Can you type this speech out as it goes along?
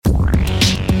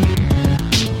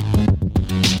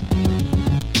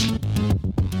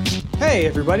Hey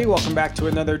everybody, welcome back to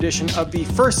another edition of the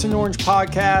First and Orange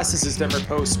podcast. This is Denver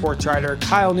Post sports writer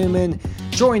Kyle Newman,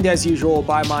 joined as usual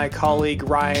by my colleague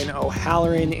Ryan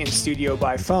O'Halloran in studio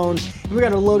by phone. And we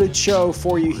got a loaded show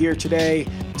for you here today,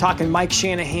 talking Mike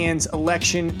Shanahan's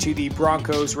election to the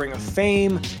Broncos Ring of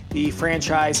Fame, the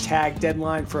franchise tag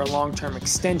deadline for a long-term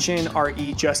extension,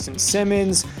 RE Justin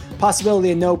Simmons,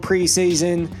 possibility of no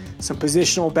preseason, some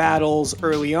positional battles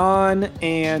early on,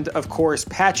 and of course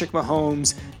Patrick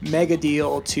Mahomes' mega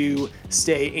deal to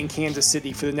stay in Kansas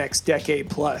City for the next decade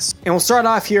plus. And we'll start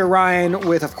off here, Ryan,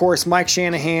 with of course Mike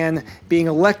Shanahan being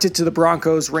elected to the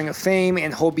Broncos Ring of Fame,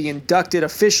 and he'll be inducted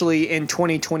officially in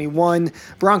 2021.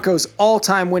 Broncos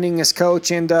all-time winningest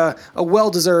coach, and a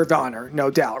well-deserved honor,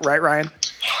 no doubt, right, Ryan?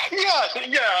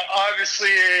 Yeah, obviously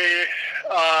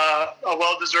a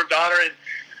well-deserved honor, and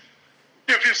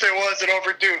if you say, well, is it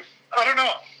overdue? I don't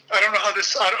know. I don't know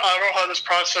how this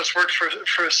process works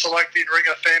for selecting Ring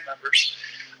of Fame members.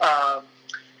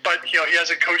 But he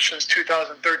hasn't coached since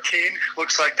 2013.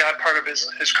 Looks like that part of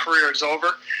his career is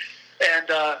over. And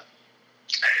the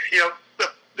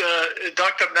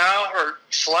induct him now, or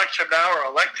select him now, or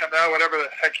elect him now, whatever the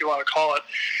heck you want to call it.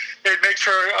 It makes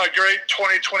for a great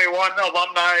 2021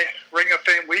 alumni Ring of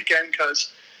Fame weekend,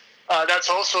 because that's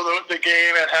also the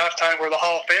game at halftime where the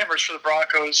Hall of Famers for the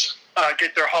Broncos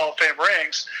get their Hall of Fame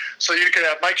rings. So you could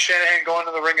have Mike Shanahan going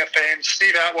to the Ring of Fame,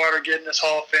 Steve Atwater getting his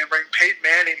Hall of Fame ring, Peyton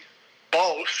Manning,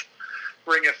 both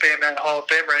Ring of Fame and Hall of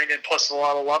Fame ring, and plus a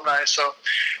lot of alumni. So,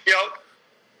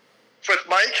 with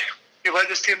Mike, he led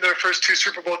his team to their first 2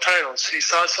 Super Bowl titles. He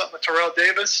saw something with Terrell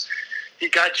Davis. He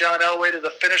got John Elway to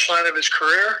the finish line of his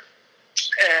career.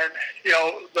 And,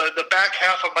 the back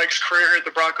half of Mike's career at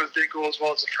the Broncos didn't go as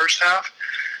well as the first half.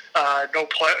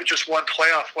 Just one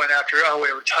playoff win after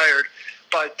Elway retired.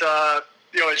 But,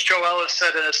 as Joe Ellis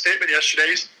said in a statement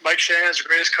yesterday, Mike Shanahan is the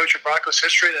greatest coach in Broncos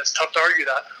history, and it's tough to argue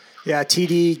that. Yeah,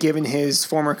 TD giving his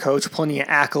former coach plenty of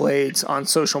accolades on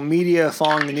social media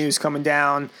following the news coming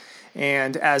down.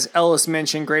 And as Ellis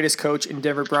mentioned, greatest coach in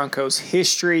Denver Broncos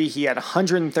history. He had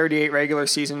 138 regular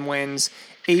season wins,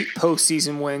 8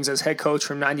 postseason wins as head coach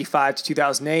from 95 to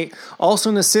 2008. Also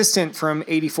an assistant from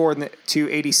 84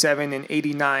 to 87 and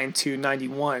 89 to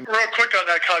 91. Real quick on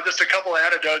that, Kyle, just a couple of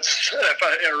anecdotes if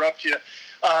I interrupt you.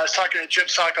 I was talking to Jim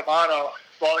Sacamano,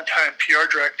 longtime PR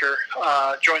director,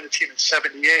 joined the team in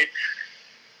 78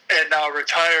 and now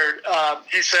retired.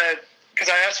 He said, because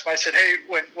I asked him, I said, hey,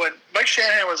 when Mike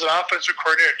Shanahan was an offensive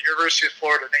coordinator at the University of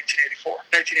Florida in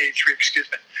 1983,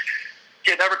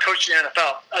 he had never coached in the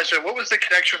NFL. I said, what was the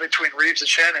connection between Reeves and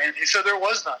Shanahan? He said there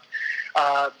was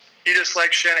none. He just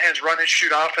liked Shanahan's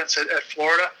run-and-shoot offense at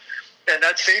Florida. And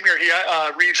that same year,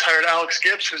 Reeves hired Alex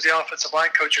Gibbs, who's the offensive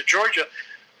line coach at Georgia.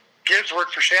 Gibbs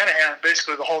worked for Shanahan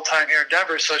basically the whole time here in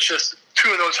Denver. So it's just 2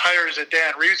 of those hires that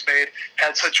Dan Reeves made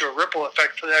had such a ripple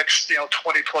effect for the next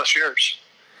 20-plus years.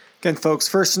 Again, folks,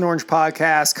 First and Orange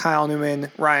podcast, Kyle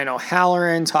Newman, Ryan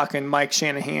O'Halloran, talking Mike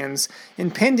Shanahan's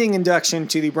impending induction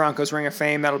to the Broncos Ring of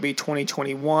Fame. That'll be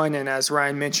 2021, and as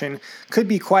Ryan mentioned, could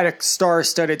be quite a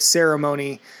star-studded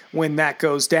ceremony when that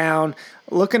goes down.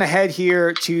 Looking ahead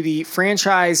here to the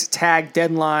franchise tag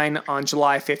deadline on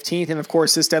July 15th, and of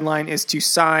course this deadline is to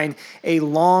sign a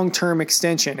long-term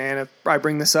extension. And I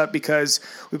bring this up because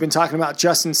we've been talking about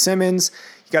Justin Simmons.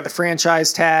 Got the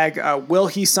franchise tag. Will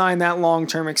he sign that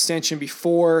long-term extension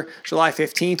before July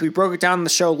 15th? We broke it down on the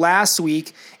show last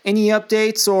week. Any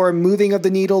updates or moving of the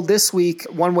needle this week,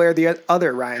 one way or the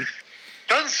other, Ryan?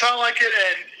 Doesn't sound like it.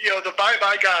 And, the vibe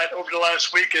I got over the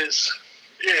last week is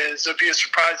it'd be a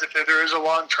surprise if there is a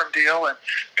long-term deal. And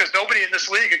because nobody in this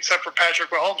league, except for Patrick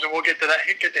Mahomes, and we'll get to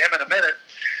him in a minute,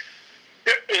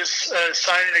 is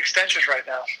signing extensions right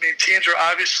now. I mean, teams are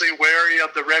obviously wary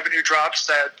of the revenue drops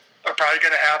that are probably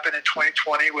going to happen in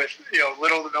 2020 with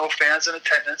little to no fans in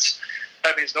attendance.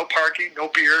 That means no parking, no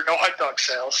beer, no hot dog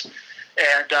sales,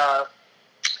 and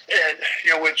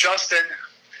with Justin,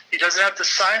 he doesn't have to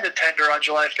sign the tender on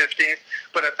July 15th.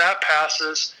 But if that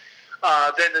passes,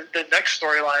 then the next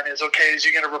storyline is, okay, is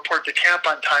he going to report to camp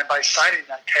on time by signing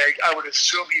that tag? I would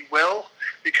assume he will,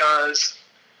 because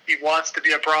he wants to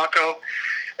be a Bronco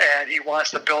and he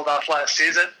wants to build off last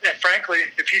season. And frankly,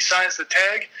 if he signs the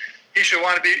tag, he should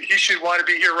want to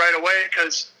be here right away,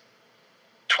 because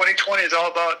 2020 is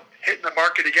all about hitting the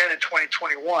market again in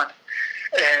 2021,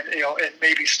 and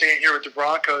maybe staying here with the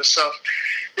Broncos. So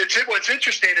what's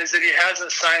interesting is that he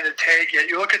hasn't signed a tag yet.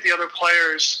 You look at the other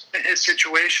players in his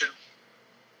situation.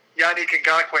 Yannick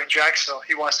Ngakoue in Jacksonville,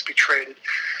 he wants to be traded.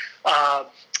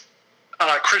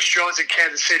 Chris Jones in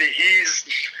Kansas City,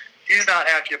 he's not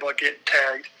happy about getting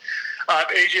tagged.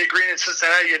 AJ Green in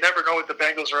Cincinnati, you never know what the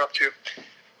Bengals are up to.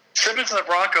 Simmons and the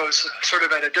Broncos sort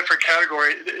of at a different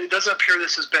category. It doesn't appear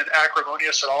this has been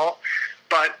acrimonious at all,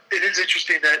 but it is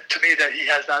interesting to me that he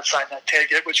has not signed that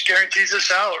tag yet, which guarantees his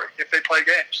salary if they play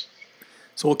games.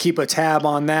 So we'll keep a tab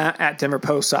on that at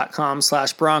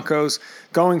denverpost.com/Broncos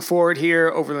going forward here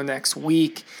over the next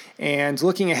week. And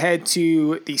looking ahead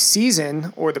to the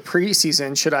season, or the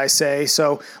preseason, should I say.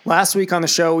 So last week on the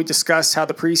show, we discussed how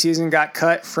the preseason got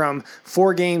cut from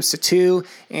 4 games to 2.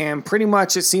 And pretty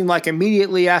much it seemed like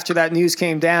immediately after that news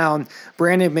came down,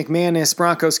 Brandon McManus,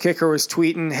 Broncos kicker, was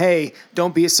tweeting, hey,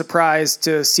 don't be surprised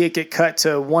to see it get cut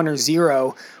to 1 or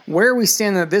 0. Where are we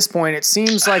standing at this point? It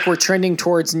seems like we're trending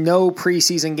towards no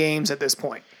preseason games at this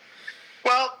point.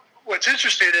 Well, what's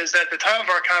interesting is that at the time of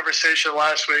our conversation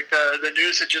last week, the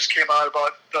news had just came out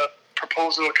about the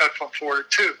proposal to cut from 4 to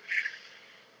 2.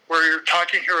 Where you're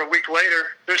talking here a week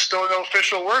later, there's still no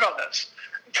official word on this.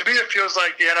 To me, it feels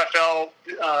like the NFL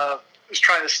is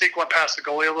trying to sneak one past the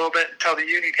goalie a little bit and tell the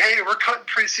union, hey, we're cutting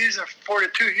preseason from 4 to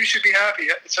 2. You should be happy,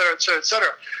 et cetera, et cetera, et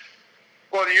cetera.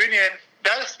 Well, the union,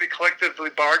 that has to be collectively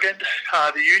bargained.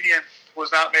 The union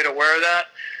was not made aware of that.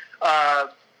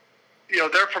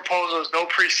 Their proposal is no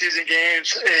preseason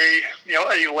games, a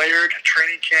layered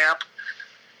training camp.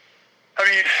 I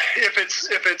mean, if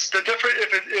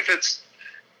it's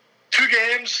 2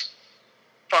 games,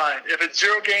 fine. If it's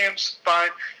 0 games,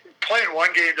 fine. Playing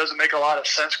 1 game doesn't make a lot of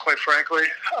sense, quite frankly.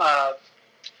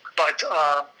 But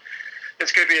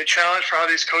it's going to be a challenge for how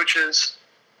these coaches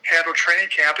handle training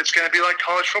camp. It's going to be like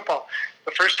college football.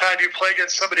 The first time you play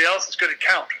against somebody else, it's going to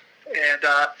count. And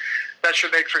that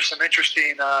should make for some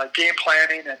interesting game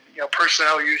planning and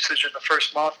personnel usage in the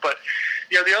first month. But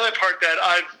the other part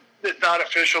that it's not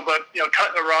official, but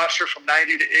cutting the roster from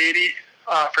 90 to 80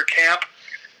 for camp.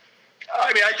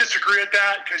 I mean, I disagree with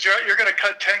that because you're going to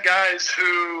cut 10 guys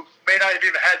who may not have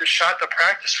even had the shot to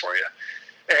practice for you.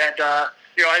 And I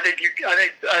think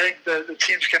the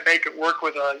teams can make it work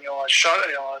with a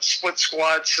split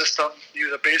squad system.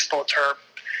 Use a baseball term.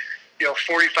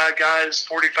 45 guys,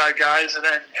 and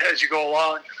then as you go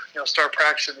along, start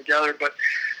practicing together. But,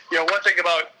 one thing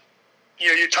about,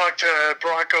 you talk to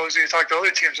Broncos and you talk to other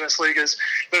teams in this league is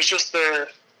there's the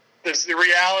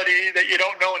reality that you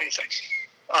don't know anything.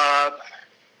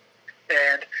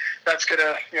 And that's going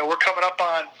to, we're coming up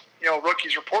on,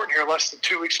 rookies reporting here less than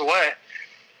 2 weeks away.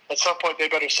 At some point they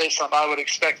better say something. I would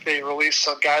expect they release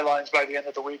some guidelines by the end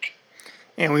of the week.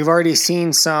 And we've already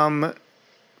seen some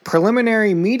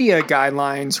preliminary media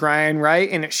guidelines, Ryan, right?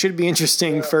 And it should be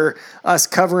interesting for us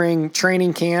covering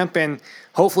training camp, and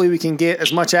hopefully we can get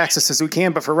as much access as we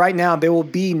can. But for right now, there will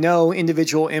be no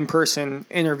individual in-person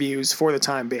interviews for the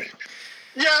time being.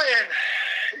 Yeah, and,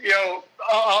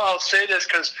 I'll say this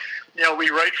because, we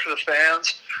write for the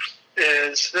fans.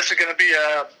 This is going to be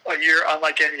a year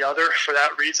unlike any other for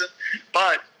that reason.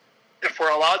 But if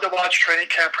we're allowed to watch training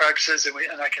camp practices and we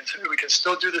can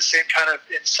still do the same kind of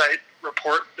insight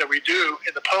report that we do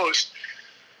in the post,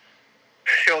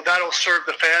 that'll serve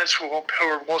the fans who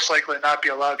are most likely not be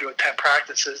allowed to attend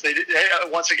practices.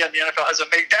 Once again, the NFL hasn't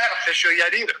made that official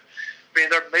yet either. I mean,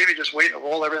 they're maybe just waiting to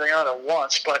roll everything out at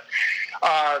once. But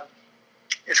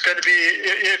it's going to be,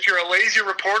 if you're a lazy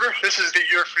reporter, this is the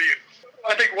year for you.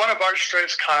 I think one of our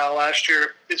strengths, Kyle, last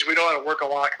year is we know how to work a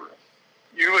locker room.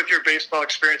 You with your baseball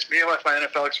experience, me with my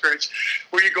NFL experience,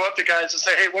 where you go up to guys and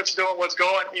say, hey, what's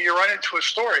going, and you run into a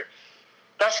story.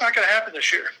 That's not going to happen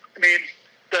this year. I mean,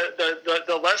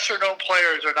 the lesser-known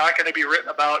players are not going to be written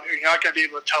about. You're not going to be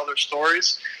able to tell their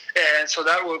stories. And so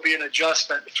that will be an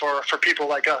adjustment for people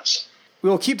like us. We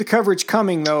will keep the coverage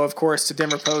coming, though, of course, to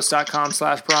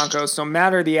denverpost.com/Broncos, no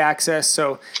matter the access,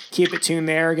 so keep it tuned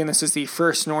there. Again, this is the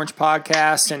First and Orange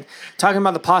podcast, and talking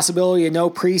about the possibility of no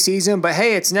preseason, but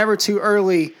hey, it's never too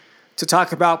early to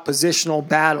talk about positional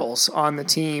battles on the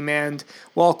team. And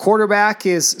while quarterback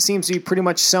seems to be pretty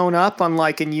much sewn up,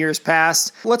 unlike in years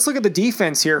past, let's look at the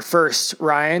defense here first,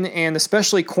 Ryan, and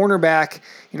especially cornerback.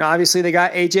 Obviously they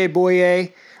got A.J.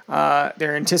 Bouye.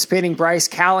 They're anticipating Bryce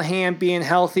Callahan being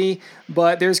healthy,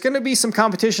 but there's going to be some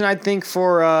competition, I think,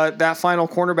 for that final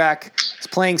cornerback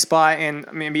playing spot, and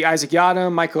maybe Isaac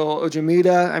Yiadom, Michael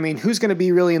Ojemudia. I mean, who's going to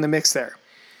be really in the mix there?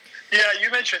 Yeah, you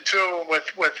mentioned two of them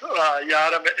with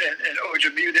Yiadom and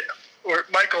Ojemudia, or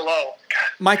Michael O.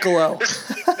 Michael O.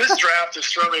 This draft is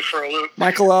throwing me for a loop.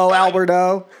 Michael O. Albert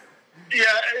O. Yeah,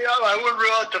 I wouldn't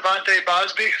rule out Devontae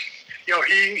Bosby.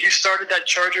 He started that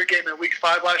Charger game in Week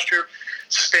 5 last year.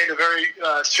 Sustained a very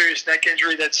serious neck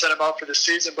injury that set him out for the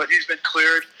season, but he's been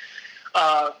cleared.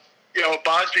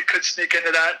 Bosby could sneak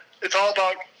into that. It's all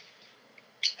about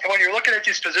when you're looking at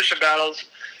these position battles,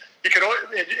 you can always,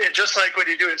 and just like what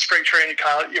you do in spring training,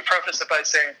 Kyle, you preface it by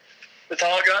saying, It's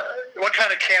all got, what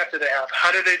kind of camp do they have?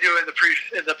 How did they do in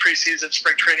the preseason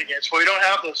spring training games? Well, we don't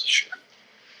have those this year.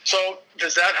 So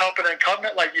does that help an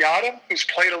incumbent like Yadam, who's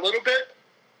played a little bit,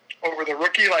 over the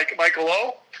rookie like Michael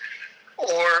O?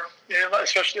 Or,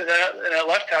 especially in that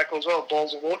left tackle as well,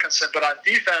 Bowles and Wilkinson. But on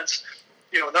defense,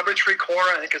 number 3 core,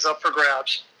 I think, is up for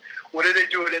grabs. What do they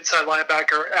do at inside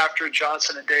linebacker after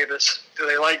Johnson and Davis? Do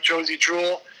they like Josie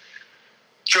Jewell,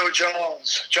 Joe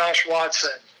Jones, Josh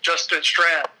Watson, Justin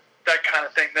Strand, that kind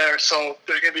of thing there? So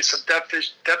there's going to be some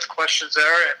depth questions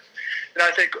there. And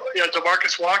I think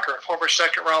DeMarcus Walker, former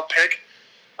second-round pick,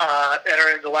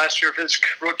 entering the last year of his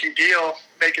rookie deal,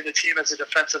 making the team as a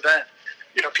defensive end.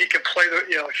 If he can play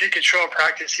if he can show in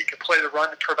practice, he can play the run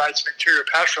and provide some interior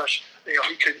pass rush.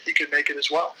 He could make it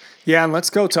as well. Yeah, and let's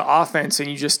go to offense.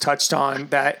 And you just touched on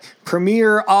that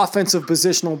premier offensive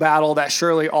positional battle that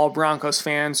surely all Broncos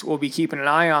fans will be keeping an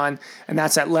eye on, and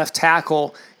that's at left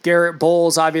tackle. Garrett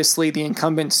Bowles, obviously the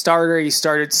incumbent starter. He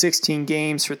started 16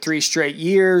 games for 3 straight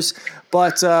years,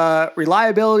 but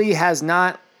reliability has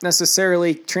not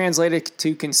necessarily translated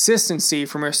to consistency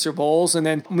for Mr. Bowles. And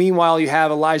then meanwhile, you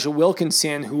have Elijah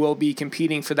Wilkinson, who will be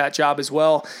competing for that job as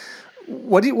well.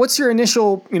 What's your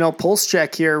initial pulse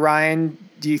check here, Ryan?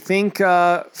 Do you think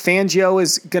Fangio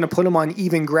is going to put him on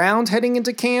even ground heading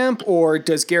into camp, or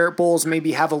does Garrett Bowles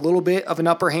maybe have a little bit of an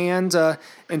upper hand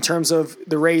in terms of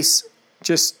the race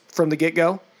just from the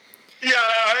get-go? Yeah,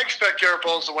 I expect Garrett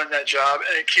Bowles to win that job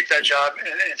and keep that job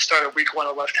and start at week 1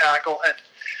 at left tackle. And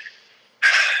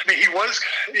I mean,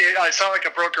 I sound like a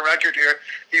broken record here.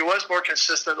 He was more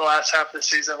consistent the last half of the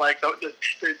season. Like the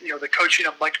coaching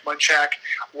of Mike Munchak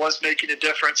was making a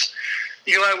difference.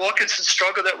 Eli Wilkinson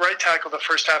struggled at right tackle the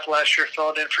first half of last year,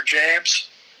 filled in for James,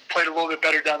 played a little bit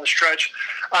better down the stretch.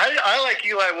 I like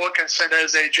Eli Wilkinson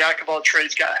as a jack of all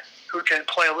trades guy who can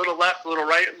play a little left, a little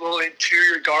right, a little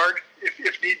interior guard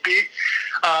if need be.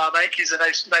 I think he's a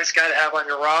nice guy to have on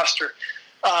your roster.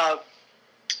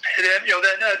 And then,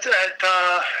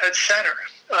 at center,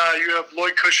 you have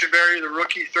Lloyd Cushenberry, the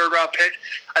rookie 3rd-round pick.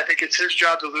 I think it's his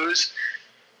job to lose.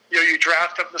 You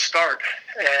draft him to start.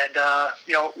 And,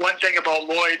 one thing about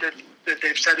Lloyd that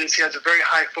they've said is he has a very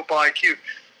high football IQ.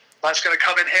 That's going to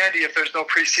come in handy if there's no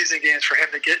preseason games for him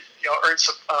to get, earn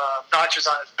some notches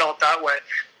on his belt that way,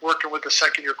 working with the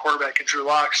second-year quarterback in Drew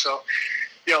Lock. So,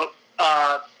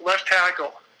 left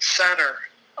tackle, center,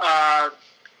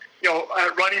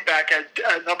 at running back,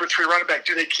 at number 3 running back,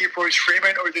 do they keep Royce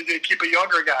Freeman or do they keep a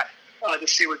younger guy to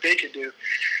see what they can do?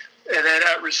 And then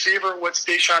at receiver, what's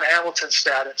Deshaun Hamilton's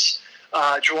status?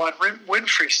 Juwan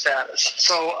Winfrey's status?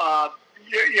 So,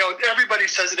 everybody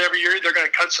says it every year. They're going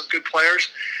to cut some good players.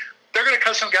 They're going to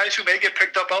cut some guys who may get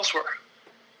picked up elsewhere.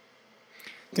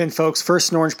 Again, folks,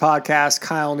 First and Orange podcast,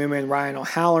 Kyle Newman, Ryan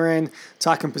O'Halloran,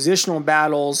 talking positional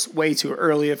battles way too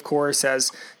early, of course,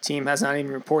 as team has not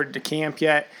even reported to camp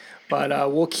yet. But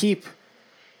we'll keep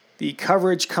the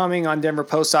coverage coming on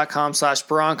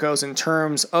denverpost.com/Broncos in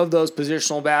terms of those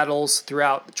positional battles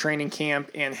throughout the training camp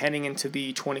and heading into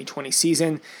the 2020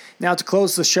 season. Now, to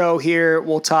close the show here,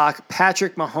 we'll talk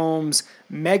Patrick Mahomes,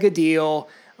 mega deal,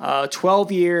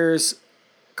 12 years,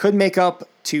 could make up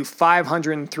to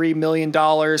 $503 million.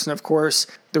 And of course,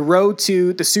 the road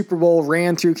to the Super Bowl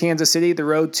ran through Kansas City. The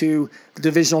road to the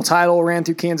divisional title ran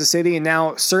through Kansas City, and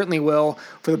now certainly will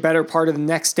for the better part of the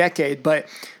next decade. But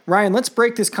Ryan, let's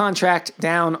break this contract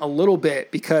down a little bit,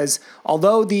 because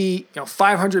although the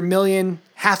 $500 million,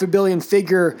 $500 million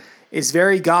figure is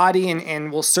very gaudy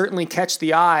and will certainly catch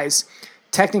the eyes,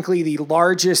 technically the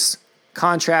largest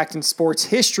contract in sports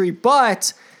history,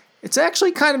 but it's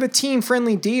actually kind of a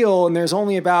team-friendly deal, and there's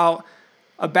only about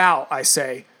I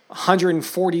say,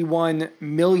 $141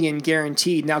 million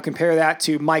guaranteed. Now compare that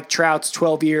to Mike Trout's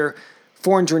 12-year,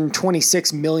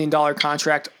 $426 million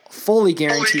contract, fully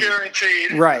guaranteed. Fully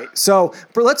guaranteed. Right. So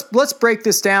let's break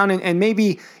this down and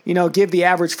maybe give the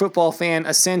average football fan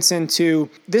a sense into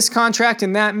this contract,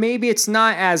 and that maybe it's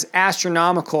not as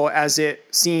astronomical as it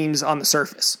seems on the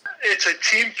surface. It's a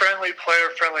team-friendly,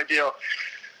 player-friendly deal.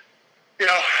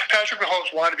 Patrick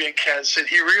Mahomes wanted to be in Kansas City.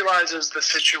 He realizes the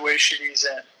situation he's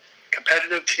in.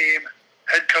 Competitive team,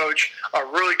 head coach, a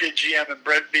really good GM in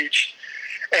Brett Veach,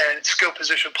 and skill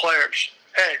position players.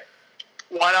 Hey,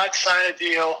 why not sign a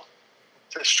deal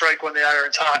to strike when the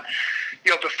iron's hot?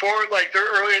 Before,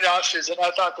 early in the offseason, I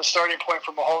thought the starting point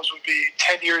for Mahomes would be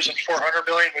 10 years and $400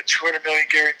 million with $200 million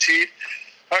guaranteed.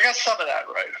 I got some of that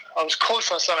right. I was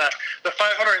close on some of that. The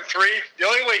 503, the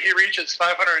only way he reaches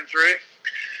 503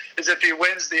 is if he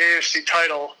wins the AFC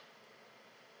title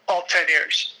all 10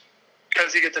 years,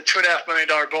 because he gets a $2.5 million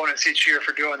bonus each year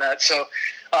for doing that. So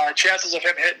chances of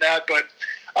him hitting that, but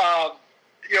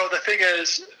the thing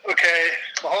is, okay,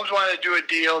 Mahomes wanted to do a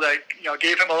deal that,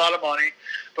 gave him a lot of money,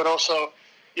 but also,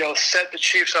 set the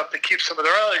Chiefs up to keep some of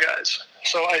their other guys.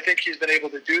 So I think he's been able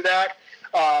to do that.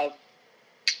 I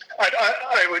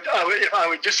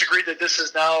would disagree that this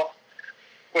is now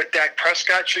what Dak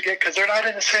Prescott should get, because they're not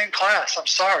in the same class. I'm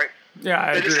sorry. Yeah,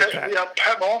 I agree with that.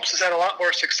 Pat Mahomes has had a lot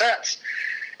more success,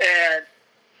 and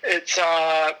it's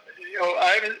I've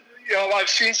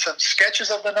seen some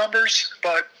sketches of the numbers,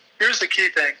 but here's the key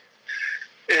thing: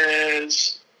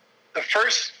 is the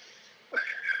first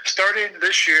starting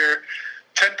this year,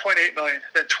 10.8 million,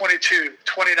 then 22,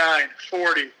 29,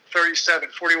 40, 37,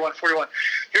 41, 41.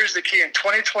 Here's the key: in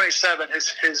 2027,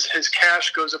 his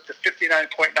cash goes up to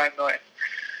 59.9 million.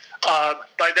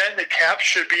 By then, the cap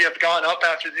should have gone up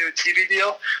after the new TV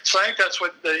deal. So I think that's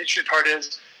what the interesting part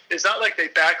is. It's not like they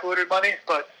backloaded money,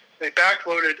 but they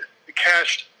backloaded the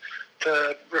cash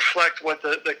to reflect what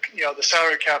the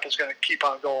salary cap is going to keep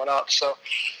on going up. So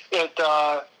it's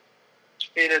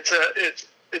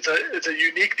a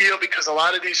unique deal, because a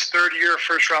lot of these third-year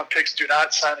first-round picks do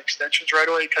not sign extensions right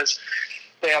away, because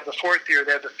they have the fourth year,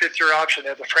 they have the fifth-year option, they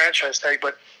have the franchise tag.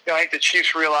 But I think the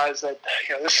Chiefs realize that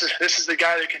this is the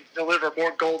guy that can deliver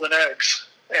more golden eggs,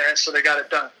 and so they got it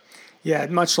done. Yeah,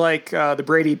 much like the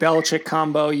Brady-Belichick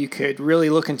combo, you could really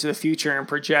look into the future and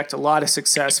project a lot of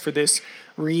success for this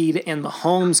Reid and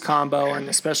Mahomes combo, and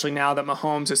especially now that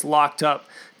Mahomes is locked up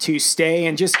to stay.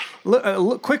 And just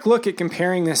quick look at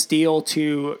comparing this deal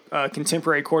to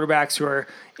contemporary quarterbacks who are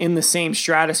in the same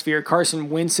stratosphere. Carson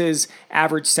Wentz's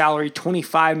average salary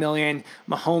 $25 million.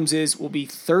 Mahomes's will be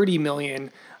 $30 million.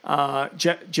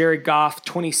 Jared Goff,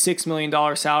 $26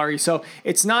 million salary. So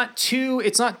it's not too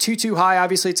high.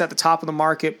 Obviously, it's at the top of the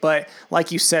market, but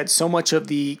like you said, so much of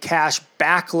the cash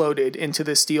backloaded into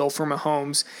this deal for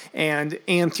Mahomes and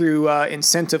through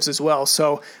incentives as well.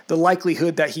 So the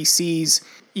likelihood that he sees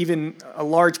even a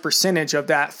large percentage of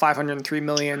that $503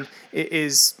 million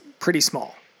is pretty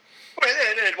small.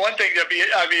 And one thing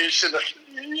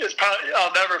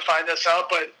I'll never find this out,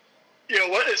 but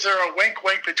what is there a wink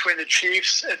between the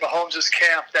Chiefs and Mahomes'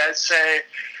 camp that say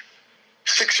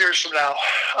 6 years from now,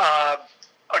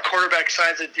 a quarterback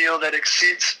signs a deal that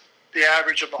exceeds the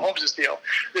average of Mahomes' deal?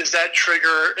 Does that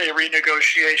trigger a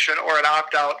renegotiation or an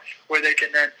opt-out where they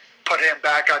can then put him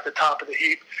back at the top of the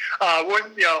heap?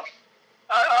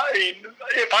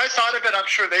 If I thought of it, I'm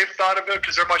sure they've thought of it,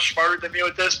 because they're much smarter than me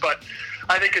with this. But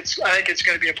I think it's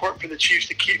going to be important for the Chiefs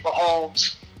to keep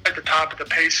Mahomes at the top of the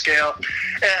pay scale,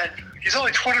 and he's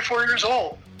only 24 years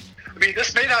old. I mean,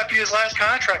 this may not be his last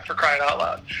contract, for crying out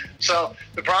loud. So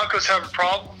the Broncos have a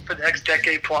problem for the next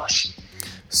decade plus.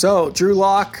 So, Drew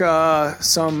Lock,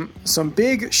 some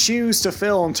big shoes to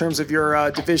fill in terms of your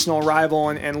divisional rival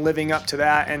and living up to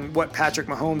that, and what Patrick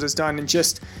Mahomes has done in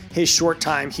just his short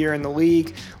time here in the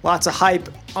league. Lots of hype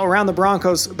around the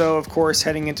Broncos, though, of course,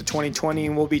 heading into 2020,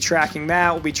 and we'll be tracking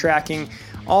that. We'll be tracking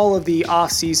all of the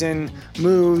off-season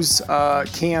moves,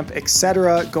 camp,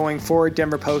 etc. going forward.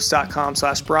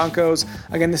 DenverPost.com/Broncos.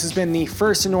 Again, this has been the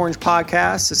First and Orange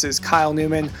podcast. This is Kyle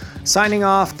Newman signing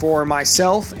off for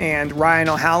myself and Ryan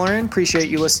O'Halloran. Appreciate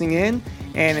you listening in.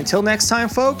 And until next time,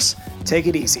 folks, take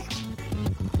it easy.